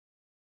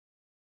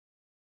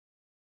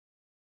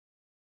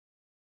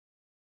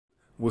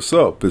What's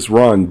up? It's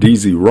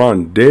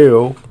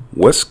RondezzyRondell,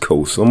 West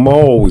Coast. I'm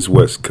always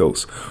West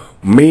Coast.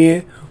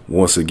 Man,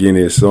 once again,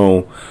 it's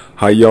on.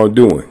 How y'all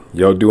doing?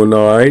 Y'all doing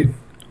all right?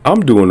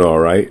 I'm doing all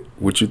right.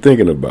 What you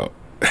thinking about?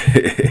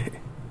 I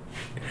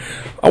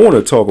want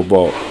to talk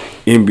about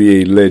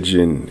NBA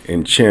legend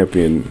and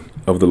champion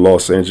of the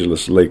Los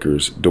Angeles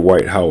Lakers,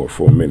 Dwight Howard,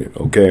 for a minute,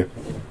 okay?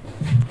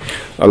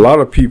 A lot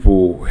of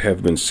people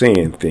have been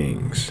saying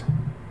things.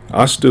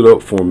 I stood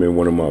up for him in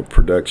one of my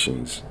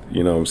productions.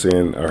 You know what I'm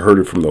saying? I heard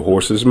it from the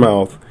horse's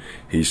mouth.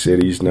 He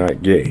said he's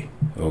not gay,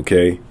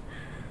 okay?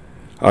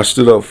 I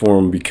stood up for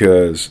him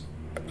because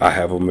I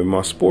have him in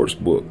my sports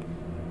book,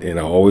 and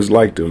I always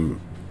liked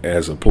him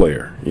as a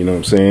player. You know what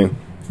I'm saying?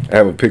 I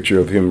have a picture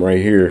of him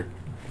right here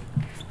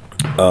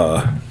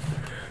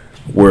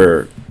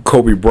where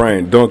Kobe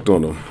Bryant dunked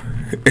on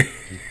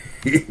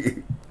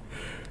him.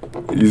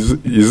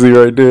 You see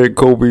right there,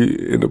 Kobe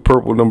in the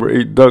purple number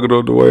 8 dunking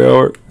on Dwight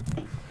Howard.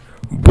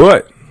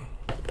 But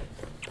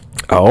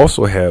I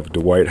also have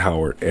Dwight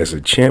Howard as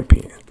a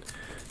champion.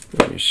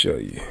 Let me show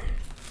you.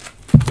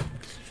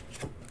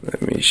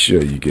 Let me show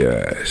you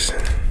guys.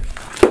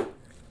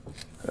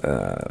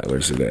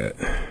 Where's it at?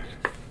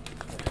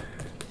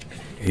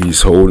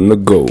 He's holding the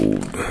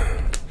gold.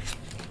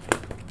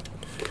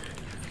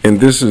 And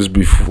this is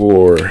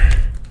before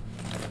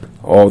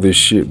all this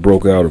shit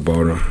broke out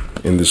about him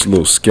in this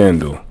little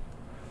scandal.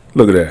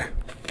 Look at that.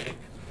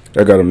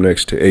 I got him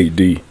next to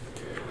AD.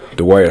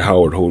 Dwight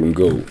Howard holding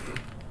gold.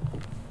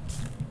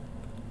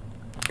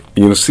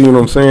 You see what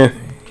I'm saying?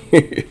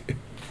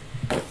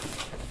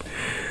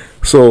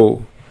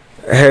 So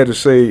I had to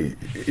say,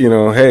 you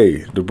know,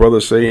 hey, the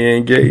brother say he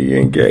ain't gay, he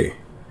ain't gay.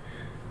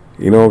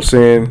 You know what I'm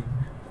saying?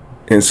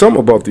 And something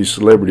about these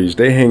celebrities,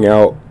 they hang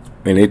out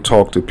and they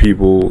talk to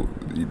people,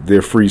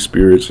 they're free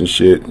spirits and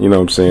shit, you know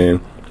what I'm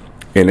saying?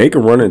 And they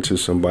can run into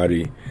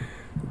somebody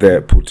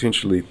that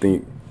potentially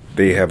think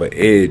they have an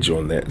edge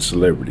on that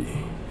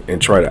celebrity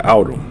and try to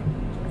out him.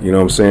 You know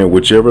what I'm saying?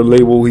 Whichever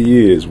label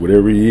he is,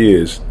 whatever he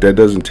is, that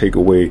doesn't take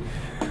away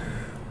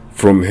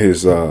from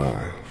his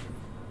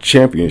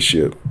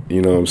championship, you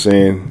know what I'm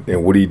saying?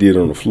 And what he did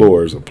on the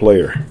floor as a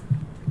player.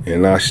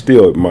 And I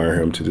still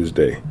admire him to this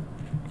day.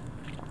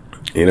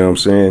 You know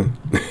what I'm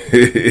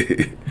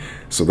saying?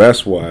 So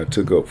that's why I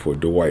took up for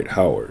Dwight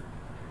Howard.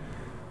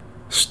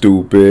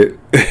 Stupid.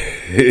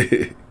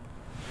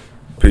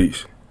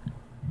 Peace.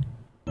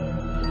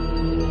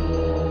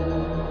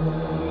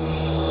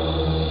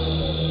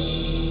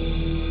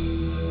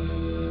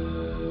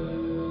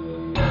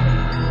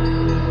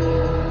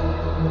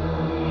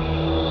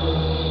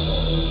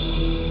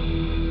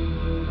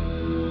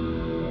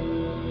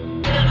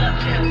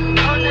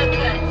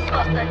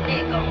 Bust a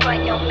nigga,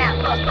 run your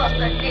mouth. Bust a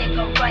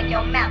nigga, run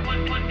your mouth.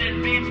 Put that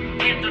bitch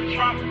in the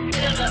trunk.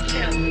 Fill up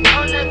him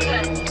on the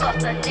gun.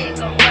 Bust a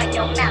nigga, run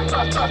your mouth.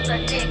 Bust a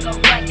nigga,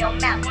 run your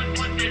mouth.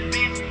 Put that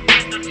bitch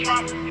in the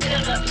trunk.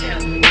 Fill up him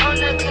on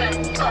the gun.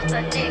 Bust a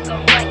nigga,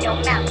 run your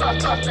mouth.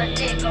 Bust a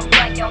nigga,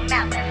 run your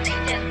mouth. And see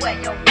just where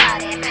your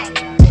body hang.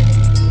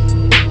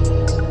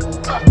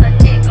 Bust a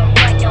nigga,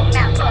 run your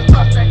mouth.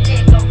 Bust